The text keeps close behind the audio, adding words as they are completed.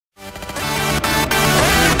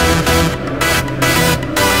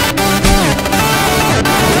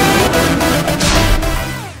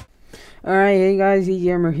guys,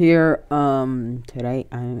 eGamer here. Today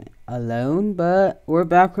I'm alone, but we're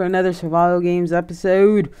back for another survival games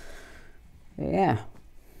episode. Yeah.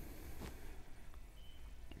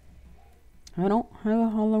 I don't have a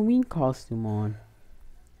Halloween costume on.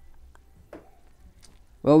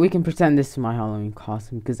 Well, we can pretend this is my Halloween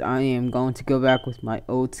costume because I am going to go back with my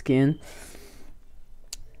old skin.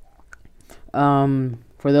 For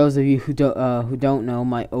those of you who don't know,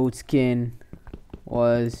 my old skin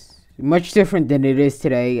was much different than it is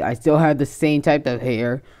today. I still had the same type of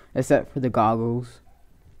hair, except for the goggles.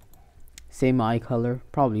 Same eye color,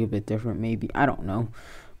 probably a bit different, maybe, I don't know.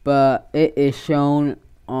 But it is shown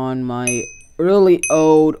on my really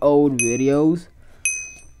old videos.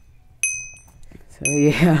 So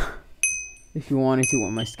yeah, if you want to see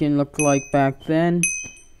what my skin looked like back then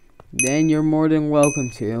you're more than welcome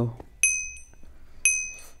to.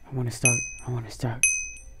 I want to start.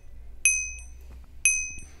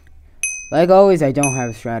 Like always, I don't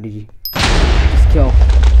have a strategy. Just kill.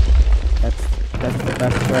 That's the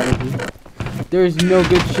best strategy. There's no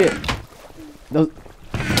good shit. Those.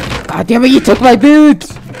 God damn it! You took my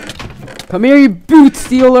boots. Come here, you boot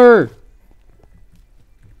stealer.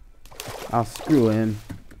 I'll screw him.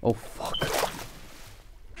 Oh fuck!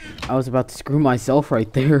 I was about to screw myself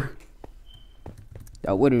right there.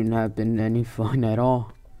 That wouldn't have been any fun at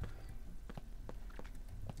all.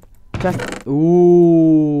 Just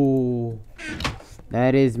ooh,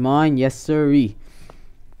 that is mine, yes sirree.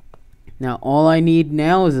 Now all I need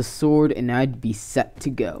now is a sword, and I'd be set to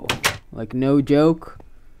go. Like no joke.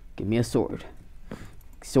 Give me a sword.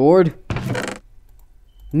 Sword?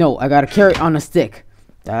 No, I gotta carry it on a stick.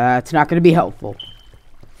 That's not gonna be helpful.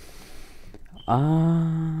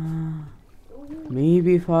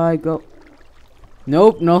 Maybe if I go.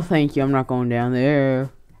 Nope, no thank you. I'm not going down there.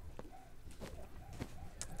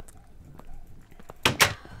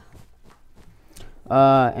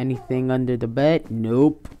 Anything under the bed?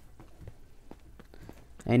 Nope.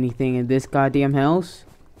 Anything in this goddamn house?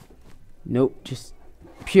 Nope, just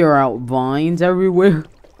pure out vines everywhere.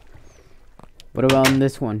 What about in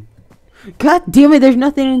this one? God damn it, there's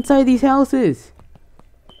nothing inside these houses.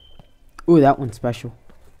 Ooh, that one's special.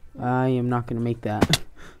 I am not gonna make that.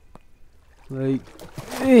 Like,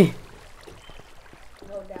 eh.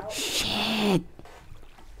 Shit.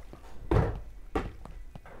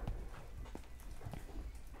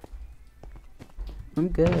 I'm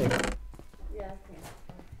good. Yeah,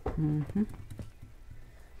 Mm-hmm.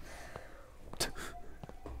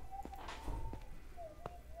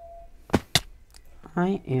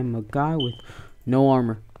 I am a guy with no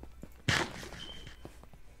armor.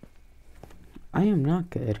 I am not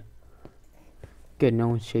good. Good, no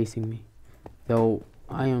one's chasing me. Though,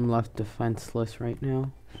 I am left defenseless right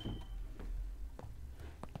now.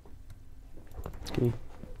 Okay.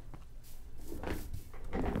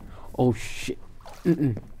 Oh shit.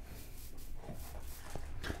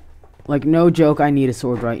 Like no joke, I need a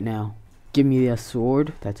sword right now. Give me a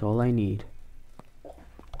sword, that's all I need.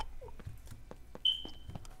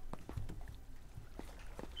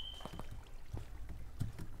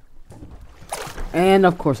 And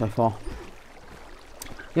of course I fall.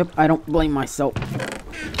 Yep, I don't blame myself.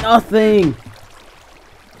 Nothing!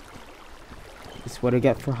 This is what I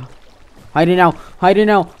get for hiding out.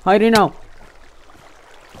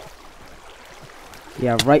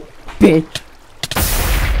 Yeah, right, bitch.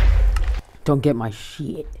 Don't get my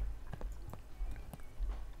shit.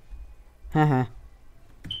 Haha.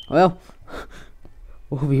 Well,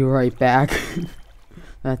 we'll be right back.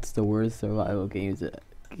 That's the worst survival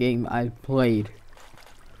game I've played.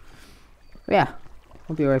 Yeah,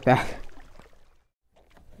 I'll be right back.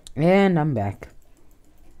 And I'm back.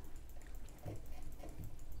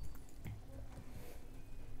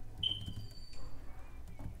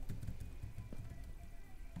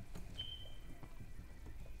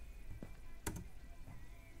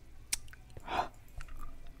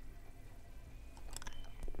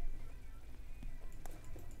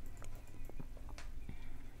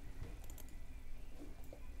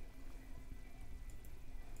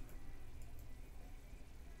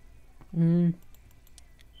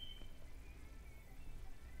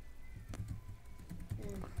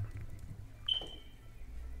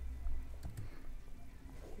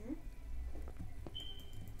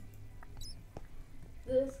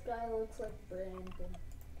 This guy looks like Brandon.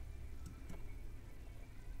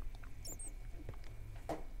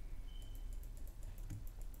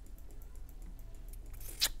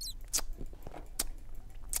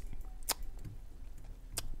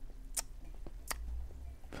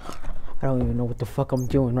 I don't even know what the fuck I'm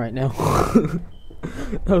doing right now.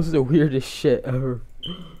 That was the weirdest shit ever.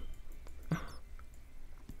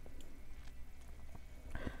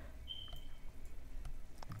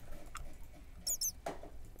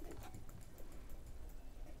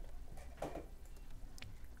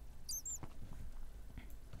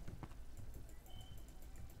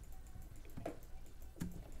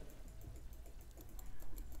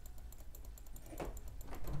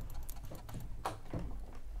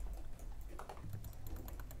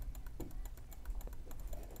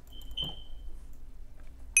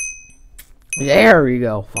 There we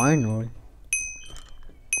go. Finally.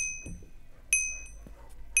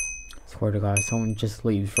 Swear to God, someone just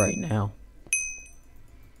leaves right now.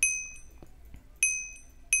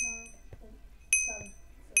 9, 8, 7,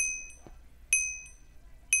 6.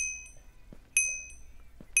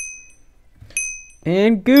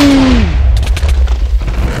 And go!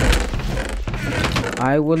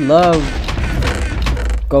 I would love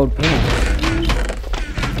gold pants.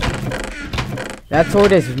 That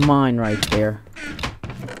sword is mine right there.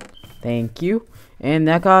 Thank you. And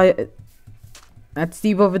that guy, that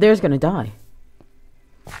Steve over there is gonna die.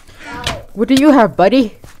 What do you have,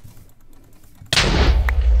 buddy?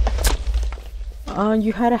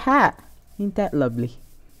 You had a hat. Ain't that lovely?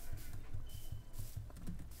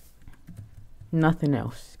 Nothing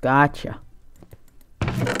else. Gotcha.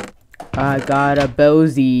 I got a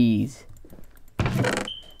bowsies.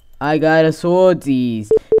 I got a swordsies.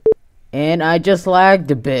 And I just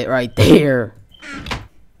lagged a bit right there.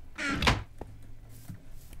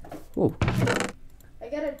 Ooh. I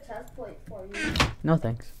got a chest plate for you. No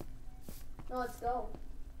thanks. No, let's go.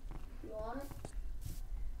 You want it?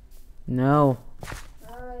 No.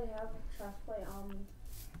 I already have a chest plate on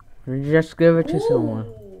me. Just give it to someone.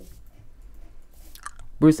 Ooh.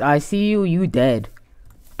 Bruce, I see you. You dead.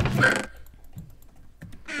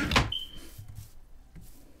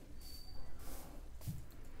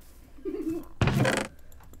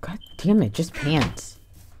 God damn it, just pants.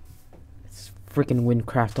 It's freaking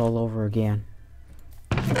Windcraft all over again.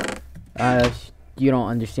 You don't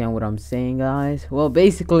understand what I'm saying, guys. Well,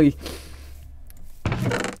 basically,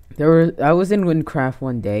 I was in Windcraft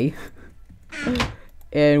one day,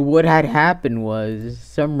 and what had happened was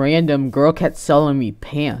some random girl kept selling me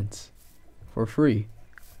pants for free,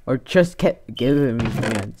 or just kept giving me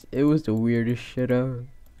pants. It was the weirdest shit ever.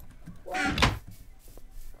 What?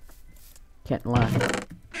 Can't lie.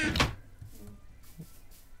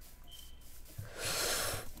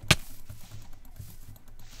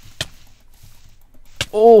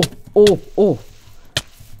 Oh, oh, oh.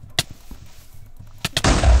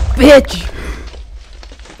 Bitch!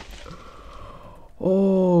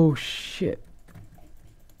 Oh, shit.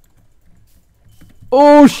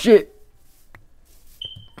 Oh, shit.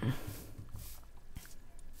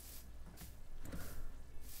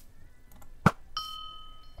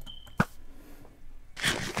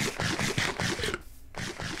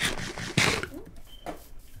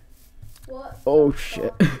 What? Oh,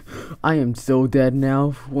 shit. I am so dead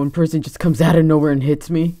now. One person just comes out of nowhere and hits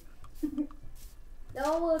me.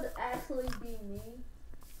 That would actually be me.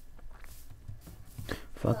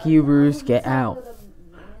 Fuck you, Bruce. Get I'm out. with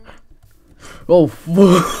a man. Oh,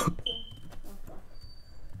 fuck.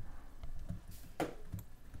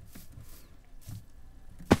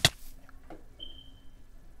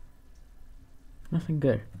 Nothing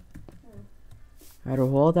good. Out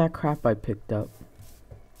of all that crap I picked up.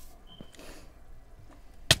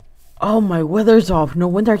 Oh, my weather's off. No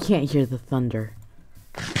wonder I can't hear the thunder.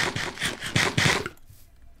 I'm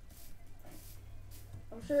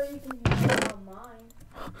sure you can hear it on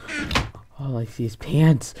mine. All I see is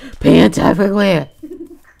pants. Pants everywhere.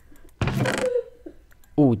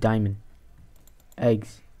 Oh, diamond.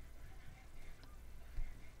 Eggs.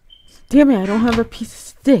 Damn it, I don't have a piece of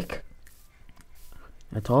stick.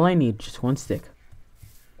 That's all I need, just one stick.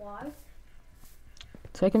 Why?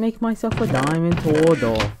 So I can make myself a diamond tool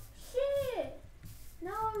doll. Shit!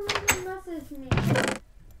 Now Ruben messaged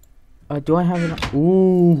me. Do I have enough?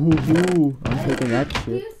 Ooh, I'm taking that Can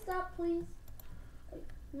shit. you stop, please?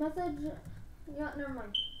 Message. Yeah, never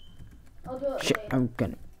mind. I'll do it Shit, later. I'm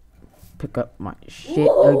gonna pick up my shit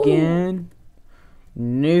Whoa. again.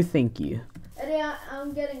 No, thank you. Eddie,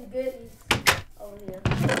 I'm getting goodies over here.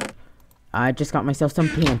 I just got myself some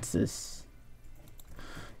pantses.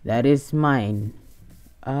 That is mine.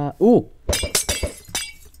 Ooh, What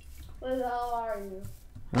the hell are you?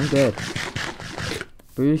 I'm good.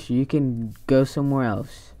 Bruce, you can go somewhere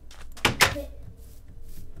else.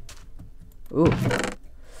 Ooh.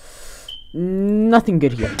 Nothing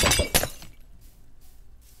good here.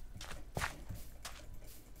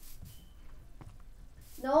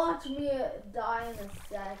 Now watch me die in a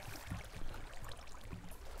sec.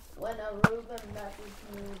 When a Ruben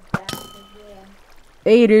messaged me back again.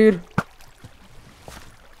 Hey, dude.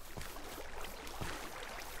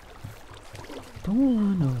 Don't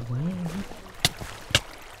run away.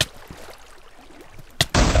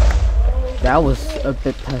 That was a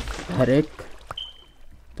bit pathetic.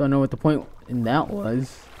 Don't know what the point in that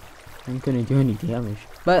was. I couldn't do any damage.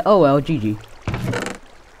 But oh well, GG.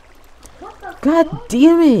 What the God fuck?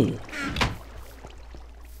 damn it!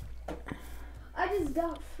 I just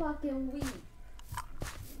got fucking weak.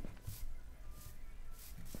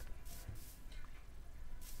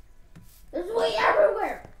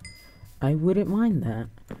 wouldn't mind that.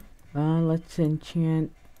 Let's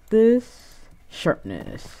enchant this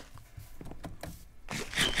sharpness.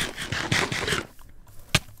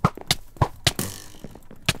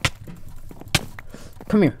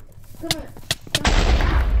 Come here. Come here.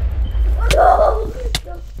 Oh,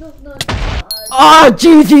 no. Oh,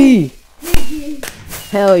 GG! GG.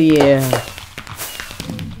 Hell yeah.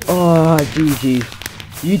 Oh,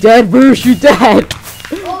 GG. You dead, Bruce? You dead?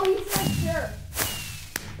 Oh, he said sure.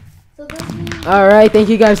 So this means... Alright, thank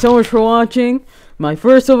you guys so much for watching. My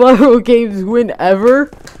first survival games win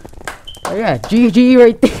ever. Oh yeah, GG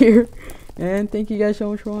right there. And thank you guys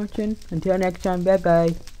so much for watching. Until next time, bye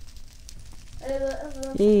bye.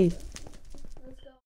 Peace.